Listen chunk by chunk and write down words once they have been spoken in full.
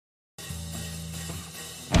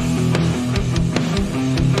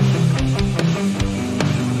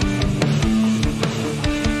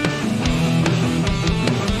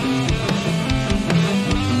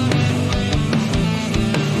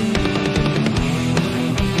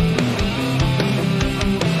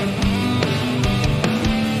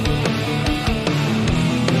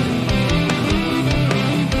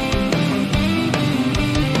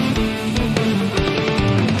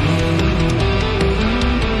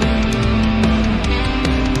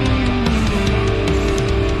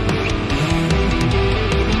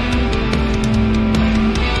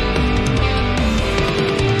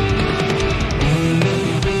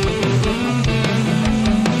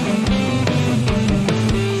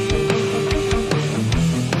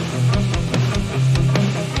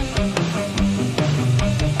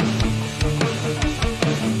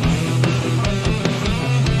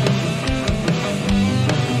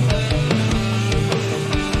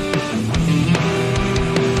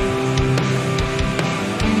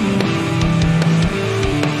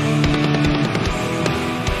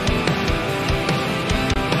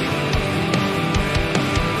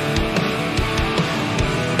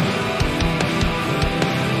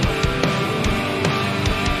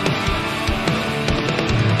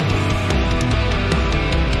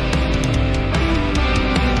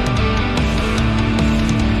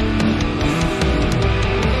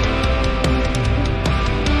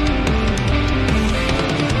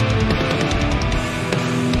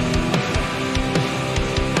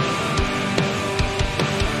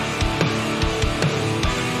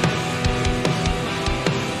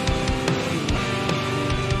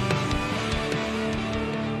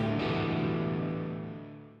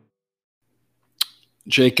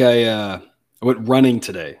Jake, I went running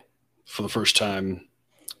today for the first time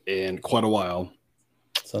in quite a while.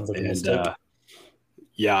 Sounds like a And mistake.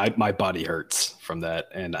 my body hurts from that.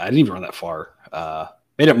 And I didn't even run that far.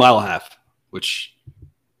 Made it a mile and a half, which I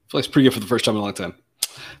feel like it's pretty good for the first time in a long time.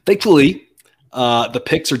 Thankfully, the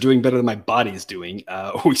picks are doing better than my body is doing.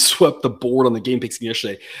 We swept the board on the game picks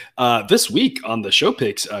yesterday. This week on the show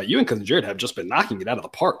picks, you and Cousin Jared have just been knocking it out of the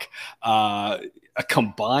park. A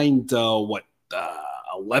combined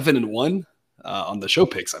 11-1 on the show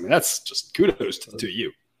picks. I mean, that's just kudos to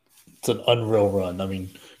you. It's an unreal run. I mean,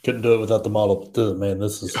 couldn't do it without the model. Man,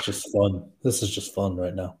 this is just fun. This is just fun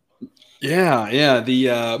right now. Yeah.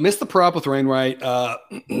 The missed the prop with Rainwright.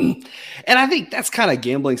 And I think that's kind of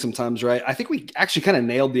gambling sometimes, right? I think we actually kind of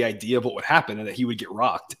nailed the idea of what would happen and that he would get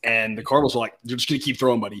rocked. And the Cardinals were like, you're just going to keep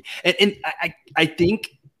throwing, buddy. And I think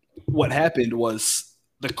what happened was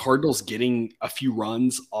the Cardinals getting a few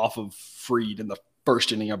runs off of Fried in the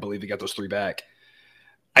first inning. I believe they got those 3 back.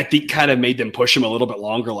 I think kind of made them push him a little bit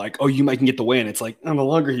longer, like, oh, you might can get the win. It's like, the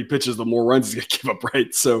longer he pitches, the more runs he's going to give up,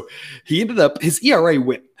 right? So he ended up, his ERA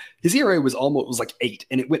was like 8,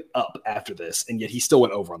 and it went up after this, and yet he still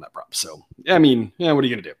went over on that prop. So, I mean, what are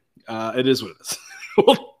you going to do? It is what it is.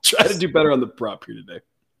 We'll try to do better on the prop here today.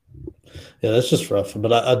 Yeah, that's just rough.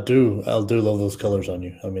 But I do love those colors on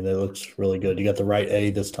you. I mean, it looks really good. You got the right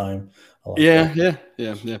A this time. Yeah.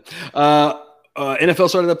 NFL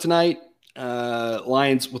started up tonight.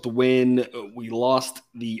 Lions with the win. We lost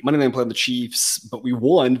the Monday night play on the Chiefs, but we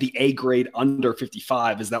won the A grade under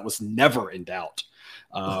 55, as that was never in doubt.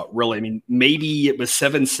 Really, I mean, maybe it was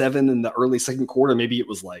 7-7 in the early second quarter. Maybe it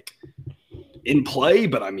was like in play,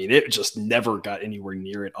 but I mean, it just never got anywhere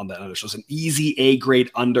near it on that under. So it's an easy A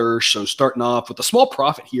grade under. So starting off with a small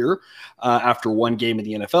profit here after one game in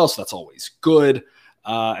the NFL, so that's always good.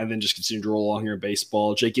 And then just continue to roll along here in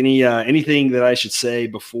baseball. Jake, anything that I should say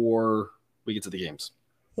before we get to the games?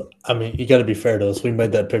 I mean, you got to be fair to us. We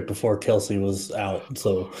made that pick before Kelsey was out,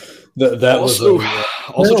 so that was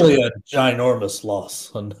really a ginormous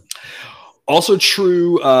loss. Also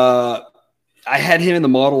true. I had him in the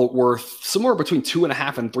model worth somewhere between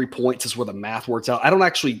 2.5 and 3 points is where the math works out. I don't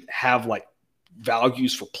actually have like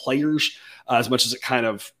values for players as much as it kind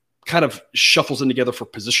of shuffles in together for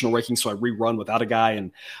positional ranking. So I rerun without a guy,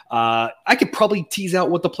 and I could probably tease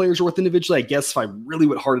out what the players are worth individually. I guess if I really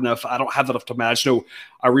went hard enough, I don't have that enough to manage. No,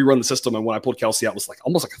 I rerun the system, and when I pulled Kelsey out, it was like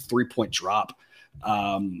almost like a 3-point drop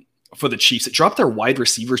for the Chiefs. It dropped their wide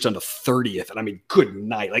receivers down to 30th, and I mean, good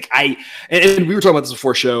night. Like and we were talking about this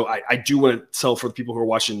before show. I do want to tell for the people who are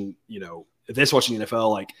watching, watching the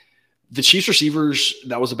NFL, like the Chiefs receivers,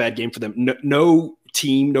 that was a bad game for them. No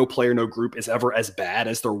team, no player, no group is ever as bad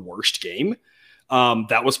as their worst game.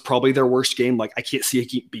 That was probably their worst game. Like, I can't see it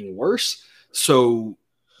keep being worse. So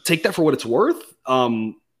take that for what it's worth.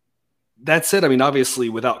 That said, I mean, obviously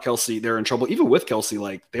without Kelsey, they're in trouble. Even with Kelsey,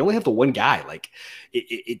 like, they only have the one guy. Like,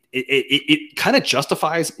 it kind of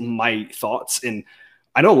justifies my thoughts. And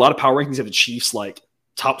I know a lot of power rankings have the Chiefs like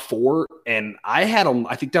top 4, and I had them,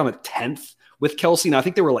 I think, down at 10th with Kelsey. Now, I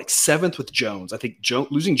think they were like 7th with Jones. I think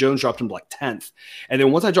losing Jones dropped him to like 10th. And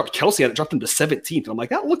then once I dropped Kelsey, it dropped him to 17th. And I'm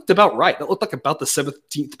like, that looked about right. That looked like about the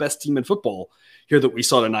 17th best team in football here that we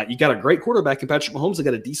saw tonight. You got a great quarterback in Patrick Mahomes. They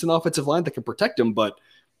got a decent offensive line that can protect him, but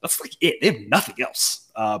that's like it. They have nothing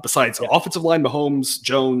else besides offensive line, Mahomes,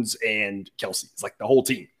 Jones, and Kelsey. It's like the whole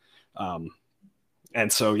team.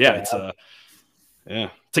 And so, it's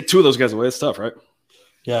take 2 of those guys away. It's tough, right?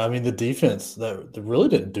 Yeah, I mean, the defense, that really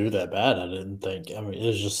didn't do that bad, I didn't think. I mean, it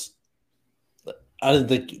was just – I didn't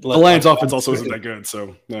think – the Lions' offense also isn't that good,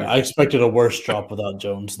 so – I expected a worse drop without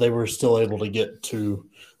Jones. They were still able to get to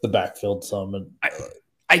the backfield some. And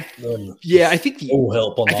I think – no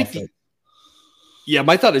help on offense.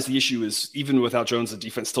 My thought is the issue is even without Jones, the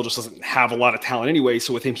defense still just doesn't have a lot of talent anyway.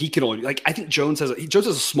 So with him, he can only – like, I think Jones has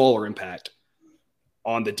a smaller impact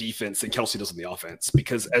on the defense than Kelsey does on the offense,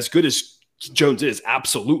 because as good as – Jones is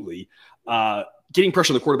absolutely getting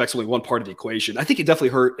pressure on the quarterback's only one part of the equation. I think it definitely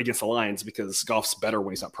hurt against the Lions because Goff's better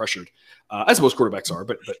when he's not pressured, as most quarterbacks are.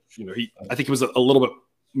 But I think it was a little bit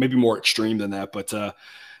maybe more extreme than that. But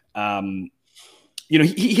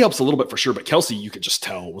he helps a little bit for sure. But Kelsey, you could just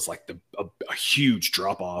tell, was like a huge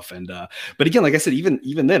drop off. And but again, like I said,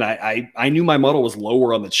 even then, I knew my model was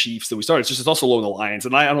lower on the Chiefs than we started. It's also low on the Lions,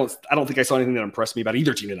 and I don't think I saw anything that impressed me about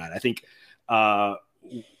either team tonight. I think.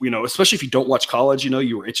 Especially if you don't watch college,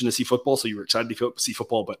 you were itching to see football, so you were excited to see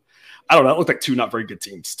football. But I don't know. It looked like 2 not very good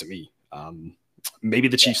teams to me. Maybe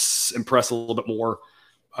the Chiefs impress a little bit more.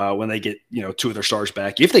 when they get, two of their stars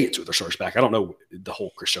back. If they get two of their stars back, I don't know the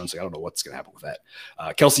whole Chris Jones thing. I don't know what's going to happen with that.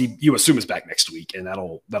 Kelsey, you assume is back next week, and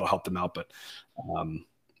that'll help them out. But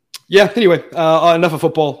anyway, enough of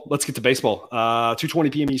football. Let's get to baseball.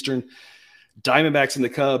 2:20 p.m. Eastern. Diamondbacks and the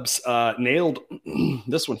Cubs nailed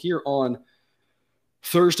this one here on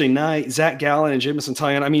Thursday night. Zach Gallen and Jamison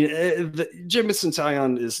Taillon. I mean, Jamison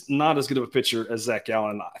Taillon is not as good of a pitcher as Zach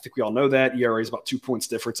Gallen. I think we all know that. ERA is about 2 points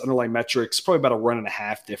difference. Underlying metrics, probably about a run and a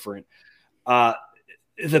half different.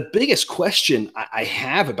 The biggest question I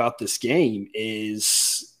have about this game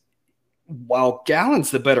is, while Gallen's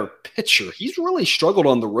the better pitcher, he's really struggled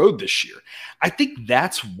on the road this year. I think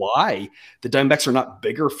that's why the Diamondbacks are not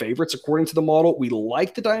bigger favorites according to the model. We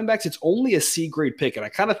like the Diamondbacks. It's only a C-grade pick, and I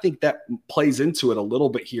kind of think that plays into it a little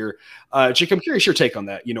bit here. Jake, I'm curious your take on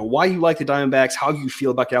that. Why you like the Diamondbacks, how you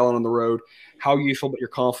feel about Gallen on the road, how you feel about your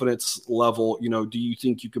confidence level. Do you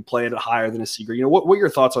think you could play it higher than a C-grade? What are your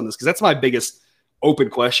thoughts on this? Because that's my biggest open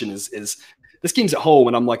question is this game's at home,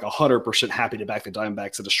 and I'm like 100% happy to back the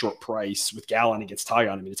Diamondbacks at a short price with Gallen against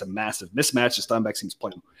Taillon. I mean, it's a massive mismatch. This Diamondbacks team's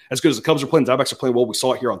playing as good as the Cubs are playing. The Diamondbacks are playing well. We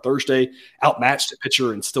saw it here on Thursday. Outmatched a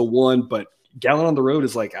pitcher and still won, but Gallen on the road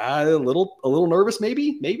is like a little nervous.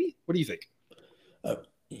 Maybe. What do you think?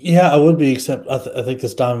 Yeah, I would be. Except I think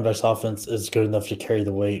this Diamondbacks offense is good enough to carry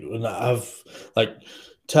the weight. And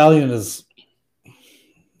Taillon is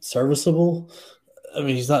serviceable. I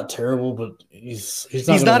mean, he's not terrible, but he's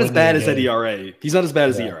not as bad as that ERA. He's not as bad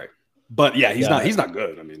as the ERA. But he's not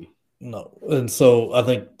good. I mean, no. And so I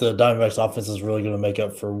think the Diamondbacks offense is really going to make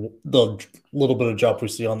up for the little bit of drop we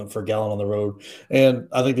see for Gallen on the road. And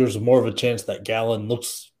I think there's more of a chance that Gallen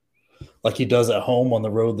looks like he does at home on the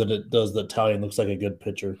road than it does that Taillon looks like a good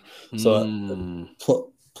pitcher. So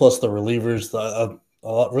plus the relievers,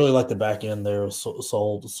 I really like the back end there.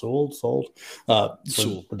 Sold. The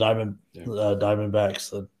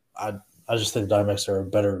Diamondbacks. I just think the Diamondbacks are a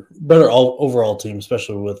better overall team,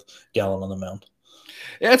 especially with Gallen on the mound.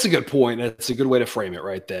 Yeah, that's a good point. That's a good way to frame it,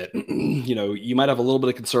 right? That you might have a little bit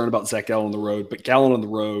of concern about Zach Gallen on the road, but Gallen on the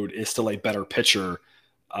road is still a better pitcher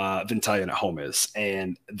than Taillon at home is,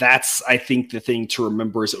 and that's, I think, the thing to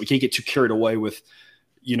remember is that we can't get too carried away with.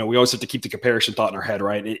 We always have to keep the comparison thought in our head,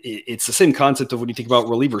 right? It's the same concept of when you think about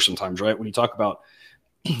relievers sometimes, right? When you talk about,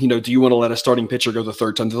 do you want to let a starting pitcher go the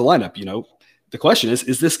third time through the lineup? The question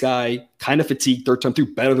is this guy kind of fatigued third time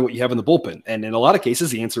through better than what you have in the bullpen? And in a lot of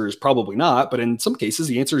cases, the answer is probably not. But in some cases,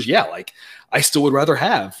 the answer is yeah. Like, I still would rather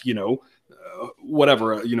have,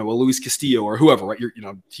 whatever, a Luis Castillo or whoever, right?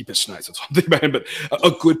 He pitched tonight, so I'm thinking about him, but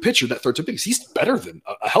a good pitcher that third time because he's better than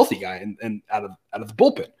a healthy guy and out of the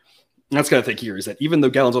bullpen. And that's kind of thing here is that even though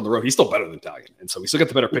Gallen's on the road, he's still better than Taillon. And so we still got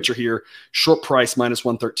the better pitcher here. Short price,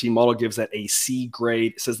 -113. Model gives that a C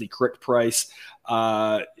grade. It says the correct price.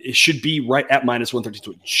 It should be right at -113.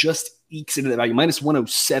 So it just ekes into that value.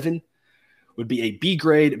 -107 would be a B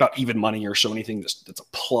grade, about even money or so. Anything that's a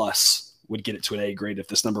plus would get it to an A grade if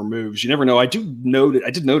this number moves. You never know. I did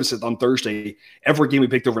notice it on Thursday. Every game we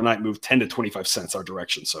picked overnight moved 10 to 25 cents our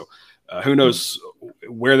direction. So who knows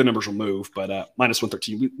where the numbers will move, but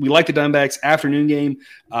 -113. We like the Diamondbacks. Afternoon game,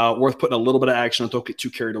 worth putting a little bit of action on. Don't get too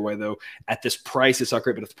carried away, though. At this price, it's not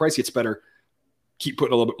great, but if the price gets better, keep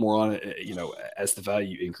putting a little bit more on it, as the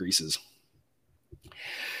value increases.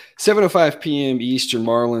 7:05 p.m. Eastern,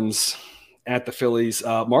 Marlins at the Phillies.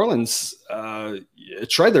 Marlins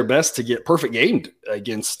tried their best to get perfect gamed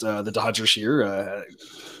against the Dodgers here.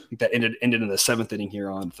 That ended in the seventh inning here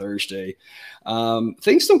on Thursday.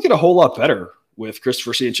 Things don't get a whole lot better with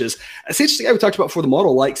Christopher Sanchez. Sanchez, the guy we talked about before the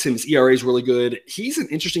model, likes him. His ERA is really good. He's an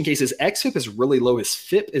interesting case. His xFIP is really low. His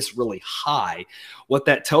FIP is really high. What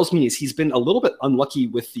that tells me is he's been a little bit unlucky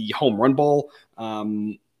with the home run ball.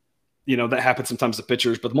 That happens sometimes to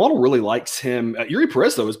pitchers, but the model really likes him. Yuri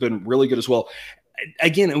Perez, though, has been really good as well.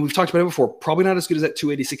 Again, and we've talked about it before, probably not as good as that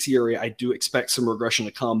 286 ERA. I do expect some regression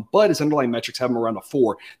to come, but his underlying metrics have him around a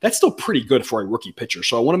 4. That's still pretty good for a rookie pitcher.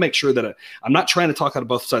 So I want to make sure that I'm not trying to talk out of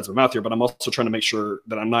both sides of my mouth here, but I'm also trying to make sure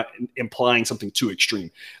that I'm not implying something too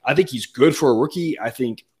extreme. I think he's good for a rookie. I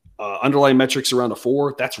think underlying metrics around a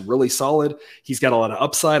 4, that's really solid. He's got a lot of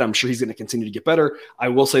upside. I'm sure he's going to continue to get better. I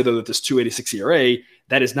will say, though, that this 286 ERA,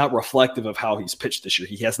 that is not reflective of how he's pitched this year.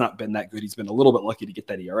 He has not been that good. He's been a little bit lucky to get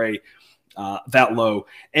that ERA that low.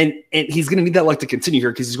 And he's going to need that luck to continue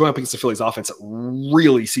here because he's going up against the Phillies offense that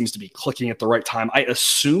really seems to be clicking at the right time. I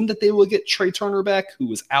assume that they will get Trey Turner back, who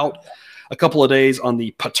was out a couple of days on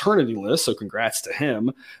the paternity list, so congrats to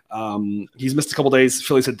him. He's missed a couple of days.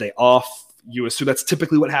 Phillies had a day off. You assume that's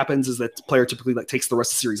typically what happens is that the player typically takes the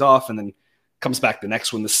rest of the series off and then comes back the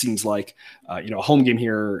next one. This seems like, a home game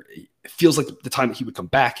here. It feels like the time that he would come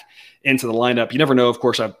back into the lineup. You never know. Of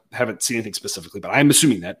course, I haven't seen anything specifically, but I'm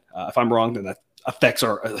assuming that if I'm wrong, then that affects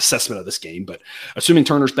our assessment of this game. But assuming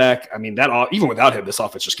Turner's back, I mean, that even without him, this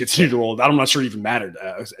offense just continued to roll. I'm not sure it even mattered.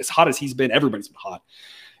 As hot as he's been, everybody's been hot.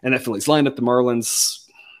 And that Phillies lineup, the Marlins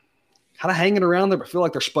kind of hanging around there, but feel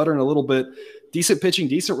like they're sputtering a little bit. Decent pitching,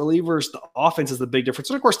 decent relievers. The offense is the big difference.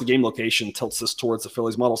 And, of course, the game location tilts us towards the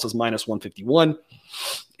Phillies. Model says minus 151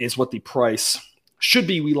 is what the price should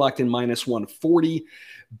be. We locked in minus 140.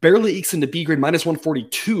 Barely ekes into B grade. Minus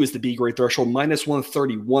 142 is the B grade threshold. Minus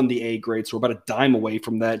 131 the A grade. So we're about a dime away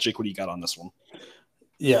from that. Jake, what do you got on this one?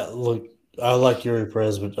 Yeah, look, I like Yuri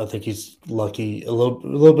Perez, but I think he's lucky, a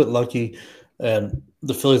little bit lucky. And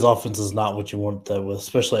the Phillies offense is not what you want that with,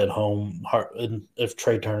 especially at home. And if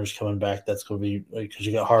Trey Turner's coming back, that's going to be because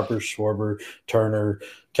you got Harper, Schwarber, Turner,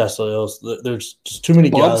 Castellanos. There's just too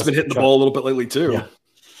many guys. Bob's been hitting the ball a little bit lately too. Yeah.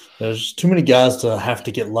 There's too many guys to have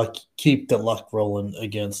to get keep the luck rolling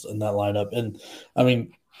against in that lineup. And I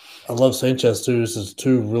mean, I love Sanchez too. This is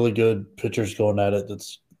two really good pitchers going at it.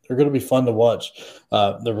 They're going to be fun to watch.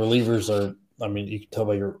 The relievers are. I mean, you can tell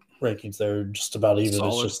by your rankings they're just about even.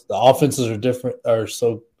 Solid. It's just the offenses are different,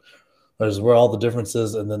 there's where all the difference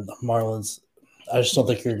is. And then the Marlins, I just don't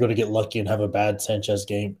think you're going to get lucky and have a bad Sanchez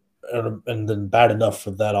game, and then bad enough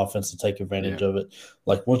for that offense to take advantage of it.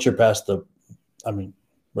 Like once you're past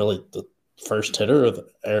really the first hitter of the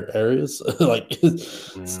areas,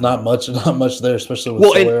 it's not much there, especially with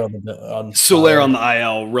Soler on the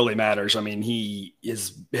IL really matters. I mean, he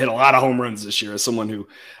has hit a lot of home runs this year as someone who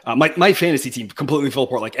my fantasy team completely fell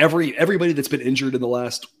apart. Like everybody that's been injured in the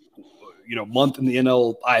last month in the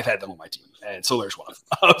NL, I've had them on my team, and Soler's one of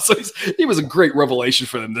them. So he was a great revelation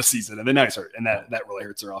for them this season, and then now he's hurt, and that really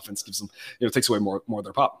hurts their offense, gives them takes away more of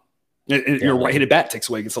their pop. And your right-handed bat takes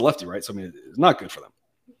away against the lefty, right? So I mean, it's not good for them.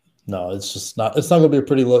 No, it's just not. It's not going to be a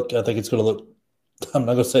pretty look. I think it's going to look. I'm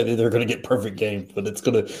not going to say that they're going to get perfect games, but it's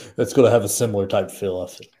going to have a similar type feel.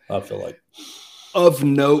 I feel like. Of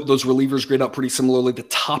note, those relievers grade out pretty similarly. The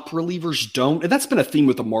top relievers don't, and that's been a theme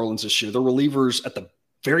with the Marlins this year. The relievers at the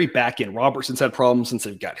very back end. Robertson's had problems since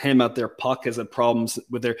they've got him out there. Puck has had problems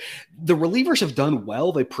with the relievers have done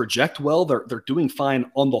well. They project well. They're doing fine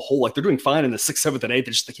on the whole. Like they're doing fine in the 6th, 7th, and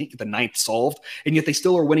 8th. They can't get the 9th solved. And yet they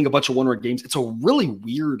still are winning a bunch of one-run games. It's a really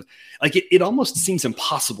weird, like it almost seems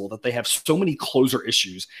impossible that they have so many closer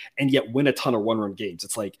issues and yet win a ton of one-run games.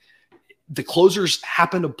 It's like the closers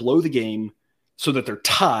happen to blow the game so that they're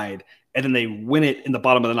tied, and then they win it in the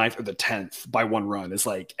bottom of the 9th or the 10th by one run. It's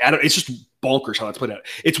like, it's just bonkers how that's put out.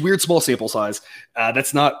 It's weird, small sample size.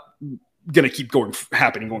 That's not going to keep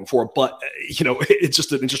happening going forward. But, it's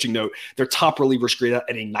just an interesting note. Their top relievers grade out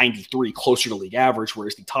at a 93, closer to league average,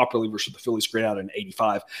 whereas the top relievers for the Phillies grade out at an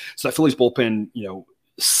 85. So that Phillies bullpen,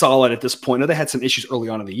 solid at this point. Now, they had some issues early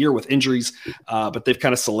on in the year with injuries, but they've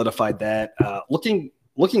kind of solidified that.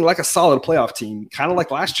 Looking like a solid playoff team, kind of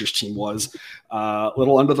like last year's team was, a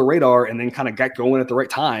little under the radar, and then kind of got going at the right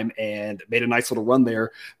time and made a nice little run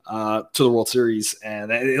there to the World Series.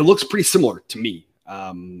 And it looks pretty similar to me.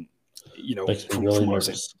 From what I'm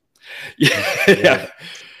saying. Yeah.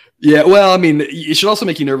 Yeah. Well, I mean, it should also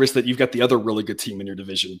make you nervous that you've got the other really good team in your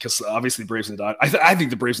division, because obviously Braves and Dodgers. I think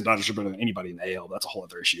the Braves and Dodgers are better than anybody in the AL. That's a whole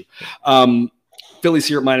other issue. Phillies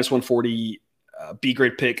here at minus 140. B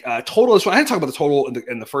grade pick. Total is. I had to talk about the total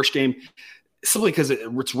in the first game, simply because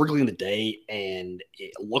it's wriggling in the day and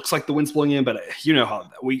it looks like the wind's blowing in. But how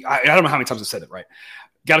I don't know how many times I've said it, right?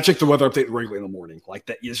 Got to check the weather update regularly in the morning. Like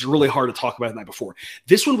that is really hard to talk about the night before.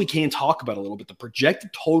 This one we can talk about a little bit. The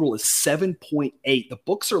projected total is 7.8. The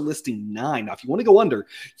books are listing 9. Now, if you want to go under,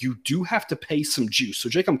 you do have to pay some juice. So,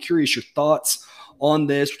 Jake, I'm curious your thoughts on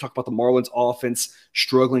this. We talked about the Marlins offense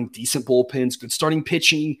struggling, decent bullpens, good starting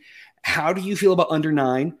pitching. How do you feel about under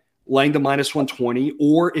 9, laying the minus 120,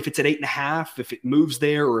 or if it's at 8.5, if it moves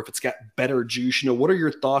there, or if it's got better juice? What are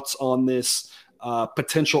your thoughts on this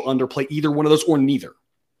potential underplay, either one of those or neither?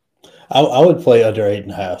 I would play under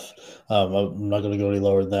 8.5. I'm not going to go any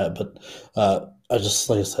lower than that, but I just,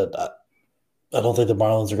 like I said, I don't think the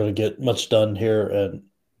Marlins are going to get much done here, and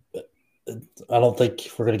I don't think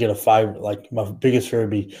we're going to get a 5. Like my biggest fear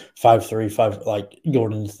would be 5-3, 5, like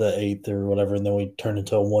going into the 8th or whatever, and then we turn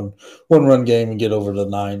into a one run game and get over to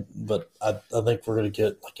 9. But I think we're going to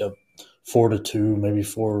get like a 4-2, maybe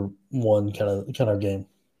 4-1 kind of game.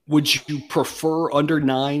 Would you prefer under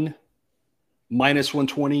 9, minus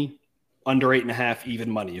 120, under 8.5,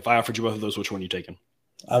 even money? If I offered you both of those, which one are you taking?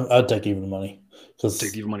 I'd take even money.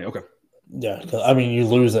 Take even money. Okay. Yeah, I mean, you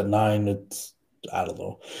lose at 9. It's, I don't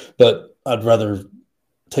know, but I'd rather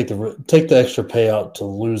take the extra payout to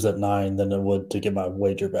lose at 9 than it would to get my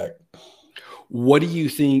wager back. What do you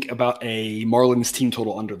think about a Marlins team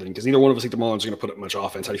total under then? Because neither one of us think the Marlins are going to put up much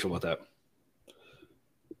offense. How do you feel about that?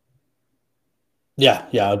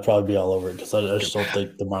 Yeah, I'd probably be all over it because I just don't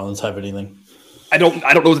think the Marlins have anything. I don't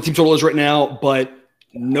know what the team total is right now, but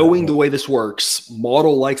knowing the way this works,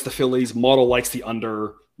 Model likes the Phillies, Model likes the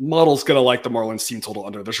under. Model's going to like the Marlins team total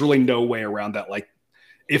under. There's really no way around that. Like,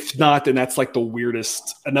 if not, then that's like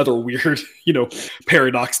another weird,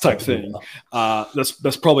 paradox type thing.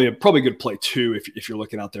 That's probably a good play too. If you're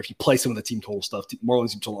looking out there, if you play some of the team total stuff,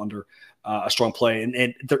 Marlins team total under a strong play,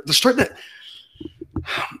 and they're starting to.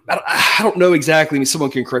 I don't know exactly. I mean, someone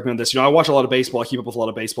can correct me on this. I watch a lot of baseball. I keep up with a lot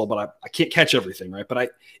of baseball, but I can't catch everything, right? But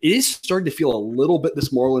it is starting to feel a little bit this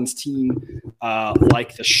Marlins team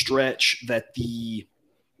like the stretch that the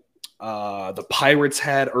Pirates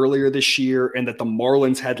had earlier this year and that the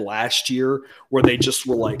Marlins had last year, where they just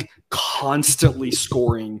were like constantly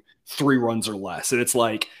scoring 3 runs or less. And it's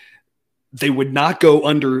like they would not go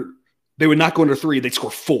under 3. They'd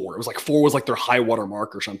score 4. It was like 4 was like their high water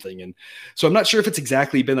mark or something. And so I'm not sure if it's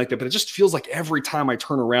exactly been like that, but it just feels like every time I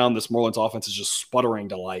turn around, this Marlins offense is just sputtering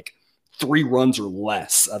to like 3 runs or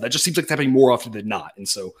less. That just seems like it's happening more often than not. And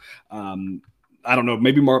so I don't know.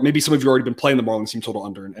 Maybe some of you have already been playing the Marlins team total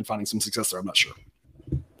under and finding some success there. I'm not sure.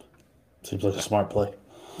 Seems like a smart play.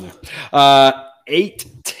 Yeah.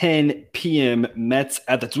 8:10 p.m. Mets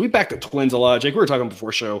at the – we backed the Twins a lot. Jake, we were talking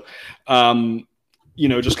before show.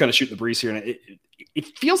 Just kind of shooting the breeze here. And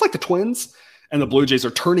it feels like the Twins and the Blue Jays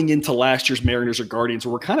are turning into last year's Mariners or Guardians,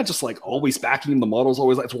 where we're kind of just like always backing them. The model's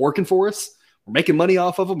always like, it's working for us. We're making money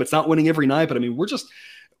off of them. It's not winning every night, but I mean,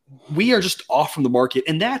 we are just off from the market.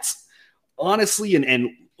 And that's honestly, and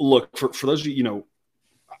look, for those of you,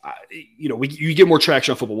 you get more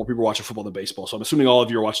traction on football, more people are watching football than baseball. So I'm assuming all of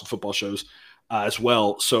you are watching football shows as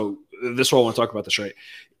well. So this is what I want to talk about this, right?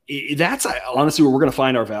 That's honestly where we're going to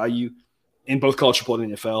find our value in both college football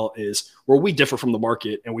and the NFL, is where we differ from the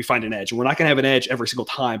market and we find an edge. And we're not going to have an edge every single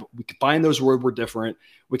time, but we can find those where we're different.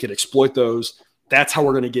 We can exploit those. That's how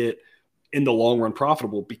we're going to get in the long run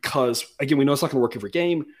profitable, because again, we know it's not going to work every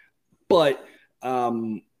game, but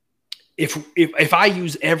if I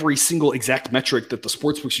use every single exact metric that the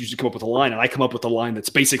sportsbooks usually come up with a line, and I come up with a line that's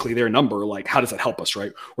basically their number, like how does that help us,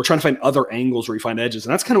 right? We're trying to find other angles where we find edges.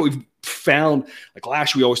 And that's kind of what we've found. Like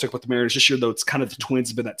last year, we always talk about the Mariners. This year, though, it's kind of the Twins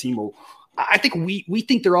have been that team where I think we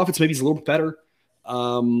think their offense maybe is a little bit better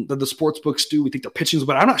than the sports books do. We think their pitching is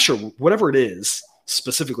better. I'm not sure. Whatever it is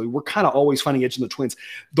specifically, we're kind of always finding edge in the Twins.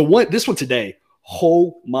 This one today,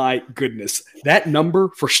 oh my goodness, that number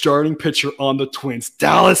for starting pitcher on the Twins,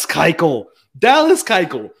 Dallas Keuchel,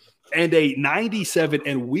 and a 97,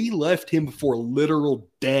 and we left him for literal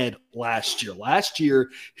dead last year. Last year,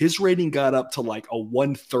 his rating got up to like a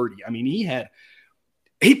 130. I mean,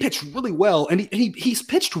 he pitched really well, and he's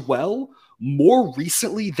pitched well more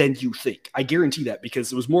recently than you think. I guarantee that,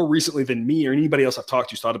 because it was more recently than me or anybody else I've talked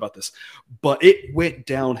to who's thought about this. But it went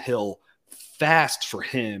downhill fast for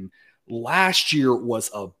him. Last year was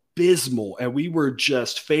abysmal, and we were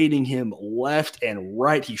just fading him left and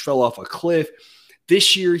right. He fell off a cliff.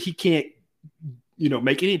 This year, he can't,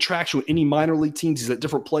 make any traction with any minor league teams. He's at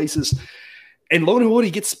different places. And lo and behold,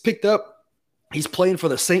 he gets picked up. He's playing for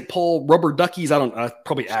the St. Paul Rubber Duckies.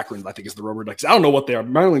 Probably Akron, I think, is the Rubber Duckies. I don't know what they are.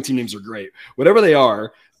 Minor league team names are great. Whatever they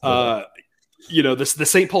are, the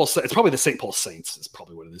St. Paul, it's probably the St. Paul Saints is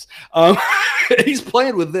probably what it is. He's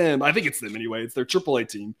playing with them. I think it's them anyway. It's their AAA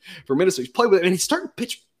team for Minnesota. He's playing with them, and he's starting to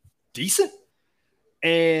pitch decent.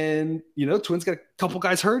 And, Twins got a couple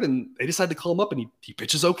guys hurt, and they decided to call him up, and he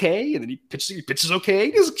pitches okay, and then he pitches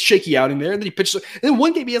okay. He's a shaky outing there, and then he pitches. And then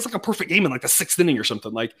one game he has like a perfect game in like the 6th inning or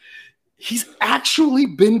something. Like, he's actually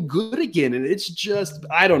been good again. And it's just,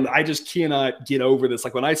 I just cannot get over this.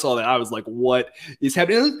 Like when I saw that, I was like, what is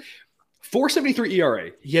happening? 4.73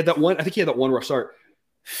 ERA. He had that one rough start.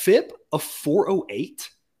 FIP of 4.08,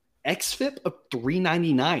 XFIP of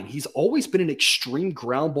 3.99. He's always been an extreme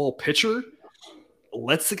ground ball pitcher.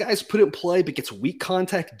 Lets the guys put it in play, but gets weak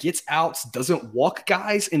contact, gets outs, doesn't walk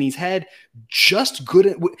guys, and he's had just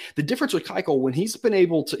good. The difference with Keuchel, when he's been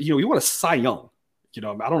able to, he won a Cy Young. I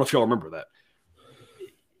don't know if y'all remember that.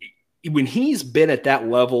 When he's been at that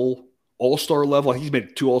level, all-star level, he's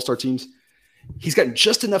made 2 all-star teams, he's gotten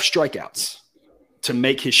just enough strikeouts to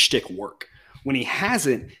make his shtick work. When he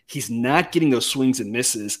hasn't, he's not getting those swings and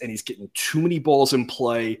misses, and he's getting too many balls in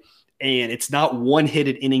play, and it's not one hit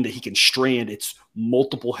an inning that he can strand. It's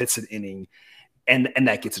multiple hits an inning. And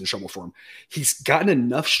that gets in trouble for him. He's gotten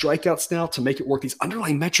enough strikeouts now to make it work. These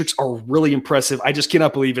underlying metrics are really impressive. I just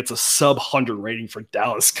cannot believe it's a sub-100 rating for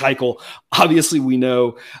Dallas Keuchel. Obviously, we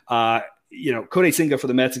know, Kodai Senga for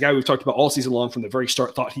the Mets, a guy we've talked about all season long from the very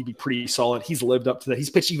start, thought he'd be pretty solid. He's lived up to that. He's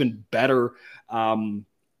pitched even better.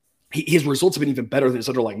 His results have been even better than his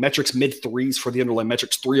underlying metrics, mid-threes for the underlying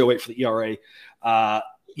metrics, 308 for the ERA. I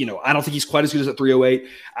don't think he's quite as good as at 308.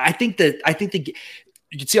 I think that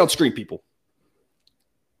you can see on screen, people.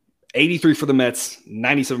 83 for the Mets,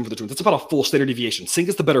 97 for the Twins. That's about a full standard deviation.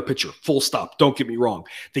 Senga's the better pitcher, full stop. Don't get me wrong.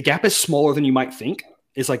 The gap is smaller than you might think,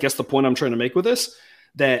 is I guess the point I'm trying to make with this,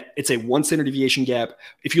 that it's a 1 standard deviation gap.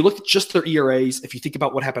 If you look at just their ERAs, if you think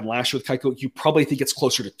about what happened last year with Keuchel, you probably think it's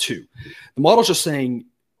closer to 2. The model's just saying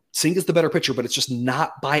Senga's the better pitcher, but it's just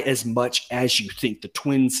not by as much as you think. The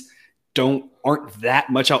Twins aren't that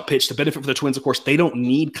much outpitched. The benefit for the Twins, of course, they don't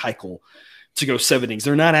need Keuchel to go 7 innings.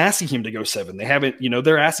 They're not asking him to go 7. They haven't,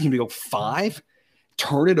 they're asking him to go 5,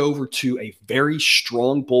 turn it over to a very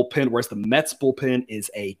strong bullpen, whereas the Mets bullpen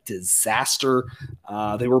is a disaster.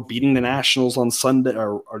 They were beating the Nationals on Sunday,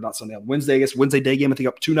 or not Sunday, on Wednesday, I guess, Wednesday day game, I think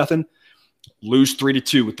up 2-0. Lose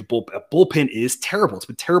 3-2 with the bullpen. Bullpen is terrible. It's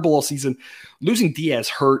been terrible all season. Losing Diaz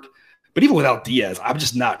hurt. But even without Diaz, I'm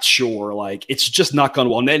just not sure. Like, it's just not gone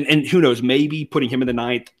well. And who knows, maybe putting him in the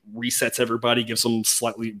 9th resets everybody, gives them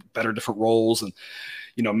slightly better different roles. And,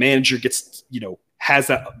 manager gets, has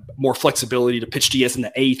that more flexibility to pitch Diaz in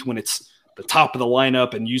the 8th when it's the top of the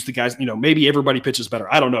lineup and use the guys. Maybe everybody pitches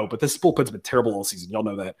better. I don't know. But this bullpen's been terrible all season. Y'all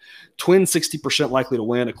know that. Twins 60% likely to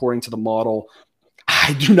win according to the model.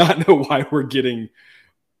 I do not know why we're getting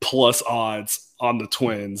plus odds on the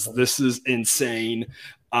Twins. This is insane.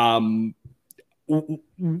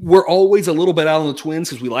 We're always a little bit out on the Twins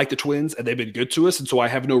because we like the Twins and they've been good to us. And so I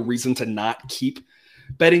have no reason to not keep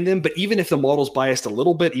betting them. But even if the model's biased a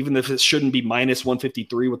little bit, even if it shouldn't be minus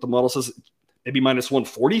 153, what the model says, maybe minus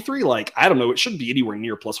 143, like, I don't know, it shouldn't be anywhere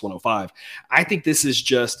near plus 105. I think this is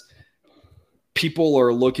just people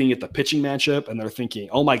are looking at the pitching matchup and they're thinking,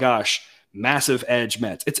 oh my gosh, massive edge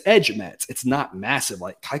Mets. It's edge Mets. It's not massive.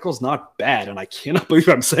 Like, Keuchel's not bad, and I cannot believe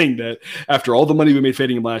I'm saying that after all the money we made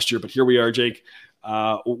fading him last year. But here we are, Jake.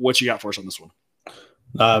 What you got for us on this one?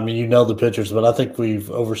 I mean, you nailed the pitchers, but I think we've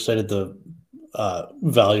overstated the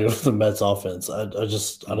value of the Mets offense. I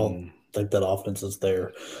don't think that offense is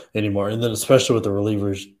there anymore. And then especially with the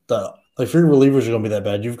relievers, if your relievers are going to be that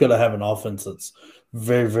bad, you've got to have an offense that's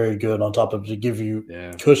very, very good on top of to give you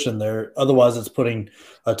cushion there. Otherwise, it's putting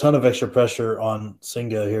a ton of extra pressure on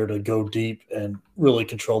Senga here to go deep and really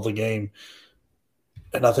control the game.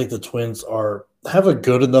 And I think the Twins have a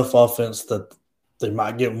good enough offense that they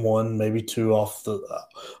might get 1, maybe 2 off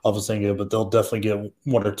of Senga, but they'll definitely get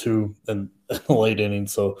 1 or 2 in the late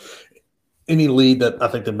innings. So any lead that I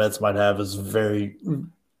think the Mets might have is very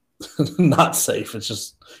not safe. It's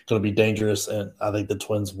just going to be dangerous, and I think the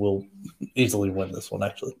Twins will easily win this one,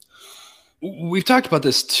 actually. We've talked about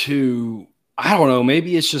this too. I don't know.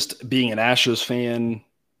 Maybe it's just being an Astros fan.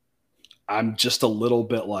 I'm just a little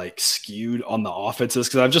bit skewed on the offenses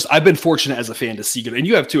because I've been fortunate as a fan to see good, and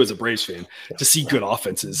you have too as a Braves fan, to see good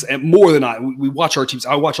offenses, and more than we watch our teams.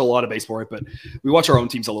 I watch a lot of baseball, right? But we watch our own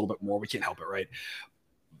teams a little bit more. We can't help it, right?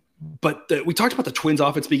 But we talked about the Twins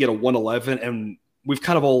offense being at a 111, and we've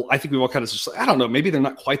all kind of just, I don't know, maybe they're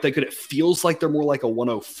not quite that good. It feels like they're more like a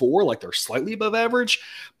 104, like they're slightly above average.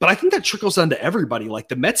 But I think that trickles down to everybody. Like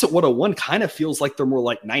the Mets at 101 kind of feels like they're more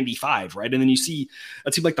like 95, right? And then you see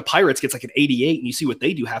a team like the Pirates gets like an 88, and you see what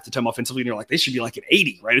they do half the time offensively, and you're like, they should be like an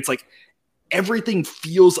 80, right? It's like everything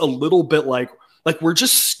feels a little bit like we're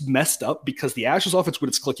just messed up because the Astros offense, when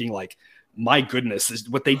it's clicking, like, my goodness,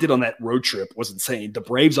 what they did on that road trip was insane. The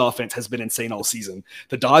Braves offense has been insane all season.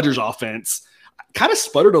 The Dodgers offense kind of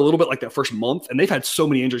sputtered a little bit like that first month, and they've had so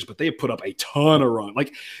many injuries, but they have put up a ton of run.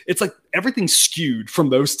 Like, it's like everything's skewed from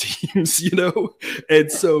those teams, And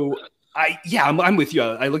so I'm with you.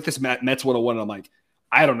 I look at this Mets 101 and I'm like,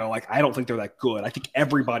 I don't know. Like, I don't think they're that good. I think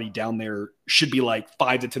everybody down there should be like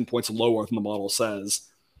 5 to 10 points lower than the model says,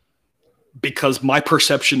 because my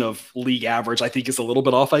perception of league average, I think, is a little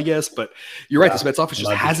bit off, I guess. But you're right. This Mets offense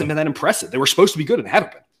just hasn't been that impressive. They were supposed to be good and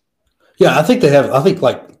haven't been. Yeah, I think they have. I think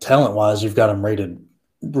like talent-wise, you've got them rated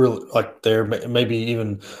really like they're maybe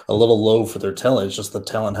even a little low for their talent. It's just the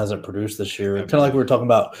talent hasn't produced this year. Kind of like we were talking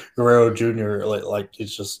about Guerrero Jr. Like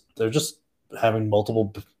it's just they're just having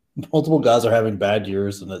multiple guys are having bad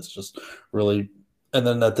years, and it's just really. And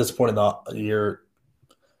then at this point in the year,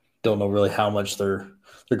 don't know really how much they're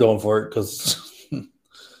going for it because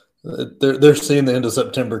they're seeing the end of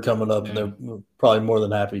September coming up, and they're probably more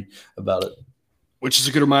than happy about it. which is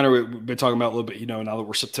a good reminder. We've been talking about a little bit, now that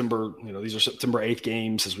we're September, these are September 8th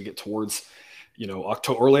games as we get towards,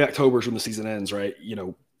 early October is when the season ends, right?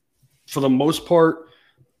 For the most part,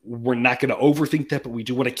 we're not going to overthink that, but we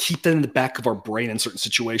do want to keep that in the back of our brain in certain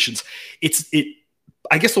situations.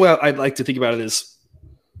 I guess the way I'd like to think about it is,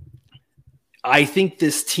 I think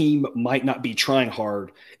this team might not be trying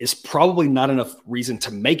hard is probably not enough reason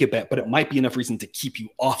to make a bet, but it might be enough reason to keep you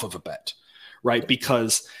off of a bet, right?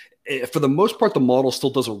 Because for the most part, the model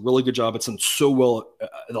still does a really good job. It's done so well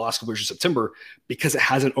the last couple of years of September because it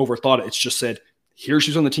hasn't overthought it. It's just said, here's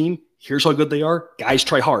who's on the team. Here's how good they are. Guys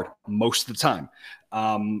try hard most of the time,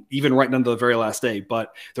 even right down to the very last day.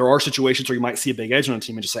 But there are situations where you might see a big edge on a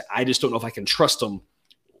team and just say, I just don't know if I can trust them.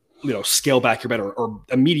 Scale back your bet or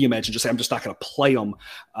a medium edge and just say, I'm just not going to play them.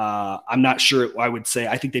 I'm not sure. I would say,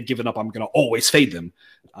 I think they've given up. I'm going to always fade them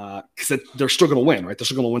because they're still going to win, right? They're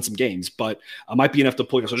still going to win some games, but it might be enough to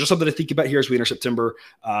pull you. So just something to think about here as we enter September.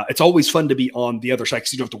 It's always fun to be on the other side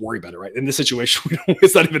because you don't have to worry about it, right? In this situation,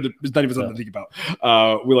 it's not even something to think about.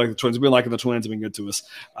 We like the Twins. We've been liking the Twins. Have been good to us.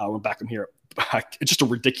 We're back them here. It's just a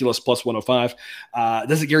ridiculous plus 105.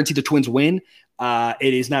 Doesn't guarantee the Twins win.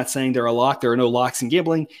 It is not saying they're a lock. There are no locks in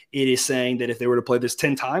gambling. It is saying that if they were to play this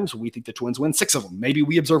 10 times, we think the Twins win 6 of them. Maybe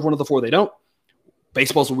we observe one of the 4 they don't.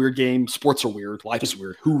 Baseball's a weird game. Sports are weird. Life is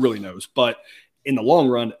weird. Who really knows? But in the long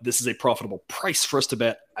run, this is a profitable price for us to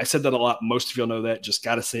bet. I said that a lot. Most of y'all know that. Just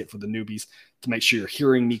got to say it for the newbies to make sure you're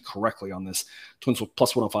hearing me correctly on this. Twins with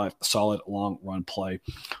plus 105, solid long run play,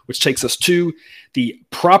 which takes us to the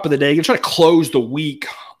prop of the day. I'm going to try to close the week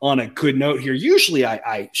on a good note here. Usually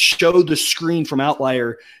I show the screen from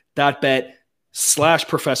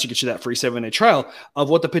outlier.bet/professor, get you that free 7-day trial of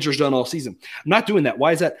what the pitcher's done all season. I'm not doing that.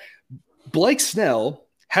 Why is that? Blake Snell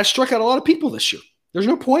has struck out a lot of people this year. There's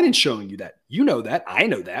no point in showing you that. You know that. I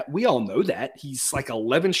know that. We all know that. He's like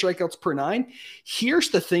 11 strikeouts per 9. Here's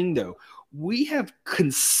the thing, though. We have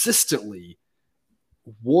consistently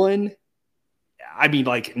won,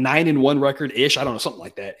 9-1 record-ish. I don't know, something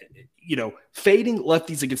like that. Fading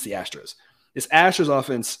lefties against the Astros. This Astros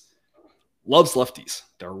offense loves lefties.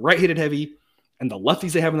 They're right-handed heavy, and the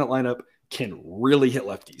lefties they have in that lineup can really hit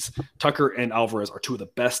lefties. Tucker and Alvarez are 2 of the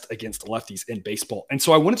best against lefties in baseball. And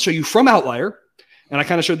so I wanted to show you from Outlier, and I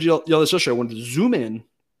kind of showed you this yesterday. I wanted to zoom in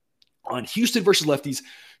on Houston versus lefties,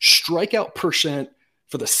 strikeout percent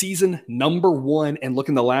for the season, number 1, and look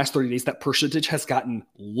in the last 30 days, that percentage has gotten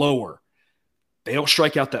lower. They don't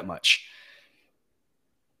strike out that much.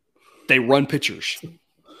 They run pitchers.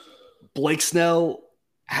 Blake Snell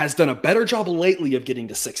has done a better job lately of getting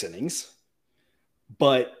to 6 innings,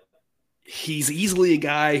 but he's easily a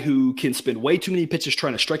guy who can spend way too many pitches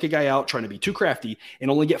trying to strike a guy out, trying to be too crafty,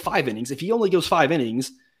 and only get 5 innings. If he only goes 5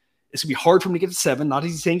 innings, it's going to be hard for him to get to 7. Not that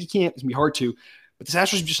he's saying he can't. It's going to be hard to. But this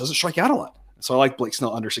Astros just doesn't strike out a lot. So I like Blake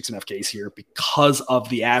Snell under 6.5 Ks here because of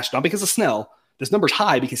the Astros. Not because of Snell. This number's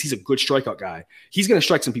high because he's a good strikeout guy. He's going to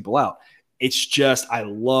strike some people out. It's just I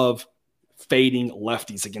love fading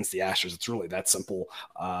lefties against the Astros. It's really that simple.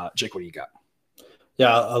 Jake, what do you got?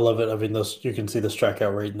 Yeah, I love it. I mean, you can see the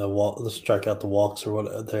strikeout rate and the strikeout, the walks or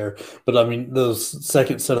what there. But I mean, those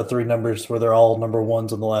second set of 3 numbers where they're all number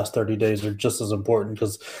 1s in the last 30 days are just as important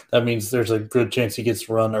because that means there's a good chance he gets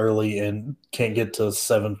run early and can't get to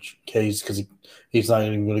 7 Ks because he's not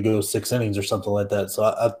even going to go 6 innings or something like that. So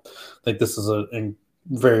I think this is a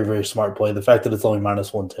very, very smart play. The fact that it's only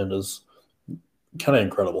minus 110 is kind of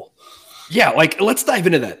incredible. Yeah, let's dive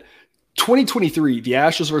into that. 2023, the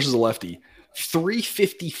Astros versus a lefty.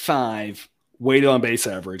 355 weighted on base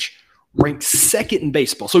average, ranked 2nd in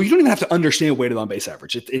baseball. So you don't even have to understand weighted on base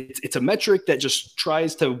average. It's a metric that just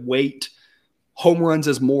tries to weight home runs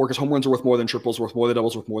as more because home runs are worth more than triples, worth more than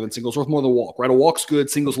doubles, worth more than singles, worth more than walk. Right? A walk's good,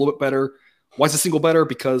 single's a little bit better. Why is a single better?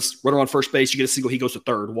 Because runner on first base, you get a single, he goes to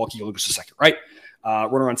 3rd. Walk, he goes to 2nd. Right?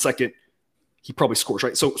 Runner on 2nd. He probably scores,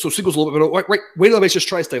 right? So singles a little bit better. Right? Weighted on base just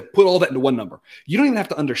tries to put all that into one number. You don't even have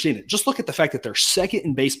to understand it. Just look at the fact that they're 2nd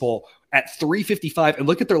in baseball at 355 and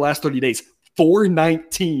look at their last 30 days,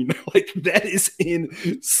 419. That is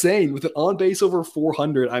insane with an on base over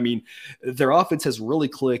 400. I mean, their offense has really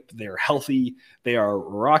clicked. They're healthy. They are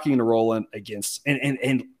rocking and rolling against,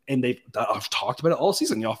 and I've talked about it all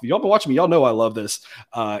season. Y'all been watching me. Y'all know I love this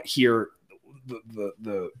here.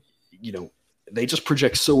 They just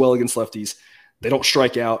project so well against lefties. They don't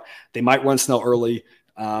strike out. They might run Snell early.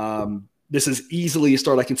 This is easily a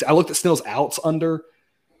start I can see. I looked at Snell's outs under.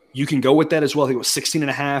 You can go with that as well. I think it was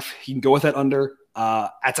 16.5. You can go with that under.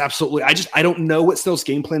 That's absolutely – I don't know what Snell's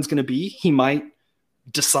game plan is going to be. He might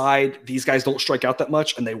decide these guys don't strike out that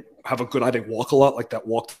much and they have a good eye. They walk a lot, like that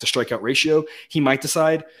walk to strikeout ratio. He might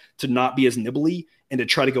decide to not be as nibbly and to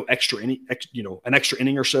try to go an extra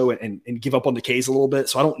inning or so and give up on the Ks a little bit.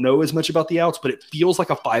 So I don't know as much about the outs, but it feels like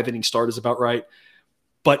a 5-inning start is about right.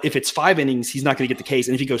 But if it's 5 innings, he's not going to get the Ks.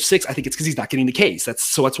 And if he goes 6, I think it's because he's not getting the Ks.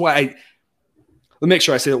 That's why let me make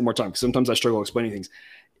sure I say that one more time, because sometimes I struggle explaining things.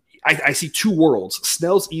 I see two worlds.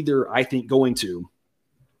 Snell's either, I think, going to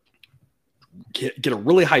get a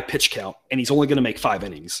really high pitch count, and he's only going to make 5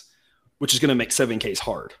 innings, which is going to make 7 Ks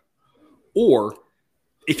hard. Or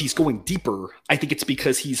if he's going deeper, I think it's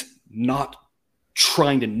because he's not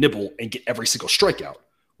trying to nibble and get every single strikeout,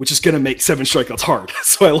 which is going to make 7 strikeouts hard.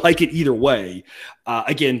 So I like it either way.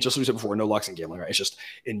 Again, just like we said before, no locks and gambling, right? It's just,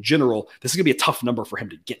 in general, this is going to be a tough number for him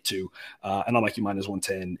to get to. And I'm like you, minus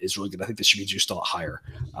 110 is really good. I think this should be juiced a lot higher,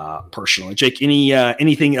 personally. Jake,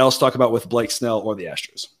 anything else to talk about with Blake Snell or the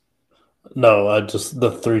Astros? No, the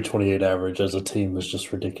 328 average as a team is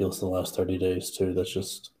just ridiculous in the last 30 days, too. That's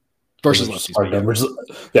just versus lefties. Hard numbers.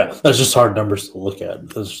 Yeah, that's just hard numbers to look at.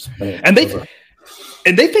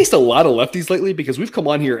 And they faced a lot of lefties lately, because we've come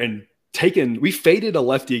on here and we faded a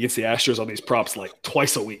lefty against the Astros on these props like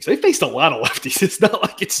twice a week. So they faced a lot of lefties. It's not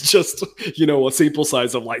like it's just, a sample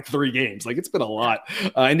size of like 3 games. Like, it's been a lot.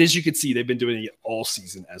 And as you can see, they've been doing it all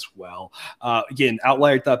season as well. Again,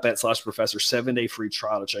 outlier.bet/professor, 7-day free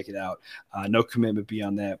trial to check it out. No commitment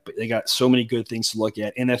beyond that, but they got so many good things to look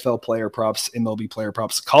at. NFL player props, MLB player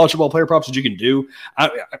props, college football player props that you can do.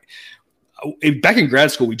 Back in grad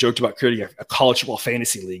school, we joked about creating a college football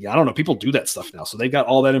fantasy league. I don't know. People do that stuff now. So they've got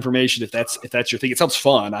all that information. If that's your thing, it sounds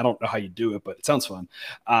fun. I don't know how you do it, but it sounds fun.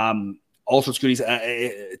 All sorts of goodies,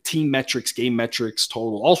 team metrics, game metrics,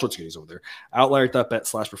 total, all sorts of goodies over there.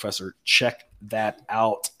 Outlier.bet/professor. Check that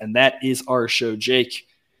out. And that is our show. Jake,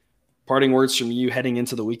 parting words from you heading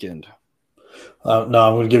into the weekend. No, I'm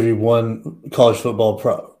going to give you one college football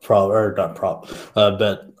bet.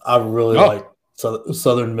 I really like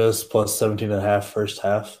Southern Miss plus 17.5 first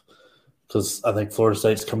half, because I think Florida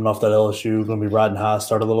State's coming off that LSU, going to be riding high,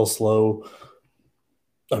 start a little slow.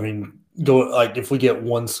 I mean, if we get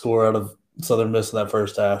one score out of Southern Miss in that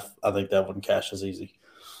first half, I think that wouldn't cash as easy.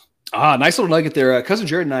 Nice little nugget there. Cousin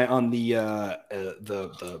Jared and I on the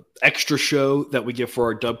extra show that we give for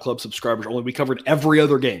our Dub Club subscribers only, we covered every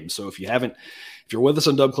other game. So if you're with us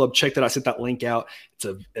on Dub Club, check that. I sent that link out.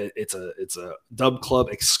 It's a Dub Club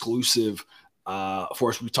exclusive.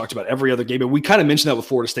 For us, we talked about every other game, and we kind of mentioned that with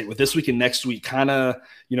Florida State. With this week and next week, kind of,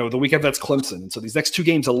 the week after that's Clemson. And so these next 2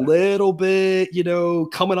 games, a little bit,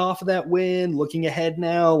 coming off of that win, looking ahead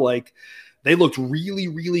now, like they looked really,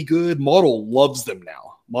 really good. Model loves them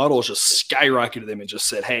now. Model has just skyrocketed them and just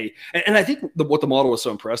said, hey, and I think what the Model was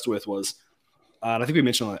so impressed with was, and I think we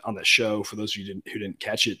mentioned on that show, for those of you who didn't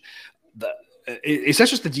catch it, it's not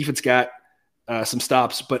just the defense got some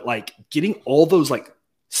stops, but like getting all those like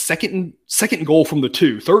second and goal from the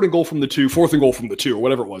 2, third and goal from the 2, fourth and goal from the 2, or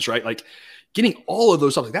whatever it was, right? Like getting all of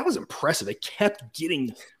those stops, like that was impressive. They kept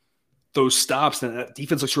getting those stops, and that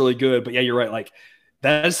defense looks really good. But yeah, you're right. Like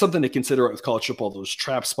that is something to consider with college football, those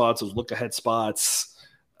trap spots, those look ahead spots,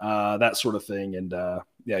 that sort of thing. And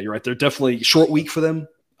yeah, you're right. They're definitely short week for them.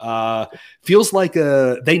 Feels like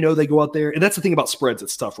they know they go out there, and that's the thing about spreads.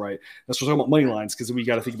 It's tough, right? That's what we're talking about money lines, because we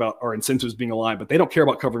got to think about our incentives being aligned, but they don't care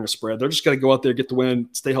about covering a spread. They're just going to go out there, get the win,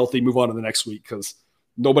 stay healthy, move on to the next week, because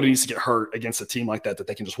nobody needs to get hurt against a team like that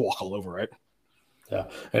they can just walk all over, right? Yeah,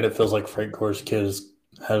 and it feels like Frank Gore's kid has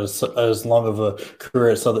had as long of a career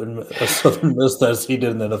at Southern Miss as he did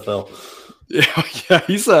in the NFL. Yeah,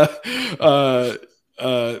 he's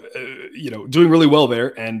doing really well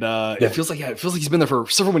there, and it feels like he's been there for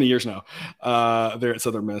several many years now. There at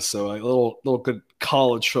Southern Miss, so a little good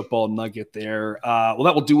college football nugget there. Well,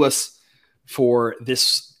 that will do us for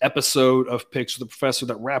this episode of Picks with the Professor.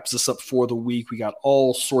 That wraps us up for the week. We got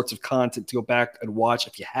all sorts of content to go back and watch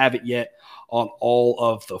if you haven't yet on all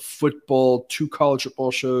of the football, 2 college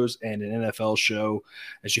football shows, and an NFL show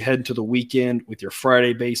as you head into the weekend with your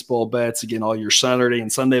Friday baseball bets. Again, all your Saturday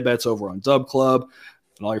and Sunday bets over on Dub Club,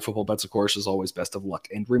 and all your football bets, of course, as always, best of luck.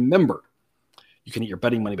 And remember, you can eat your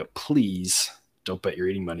betting money, but please don't bet your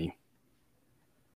eating money.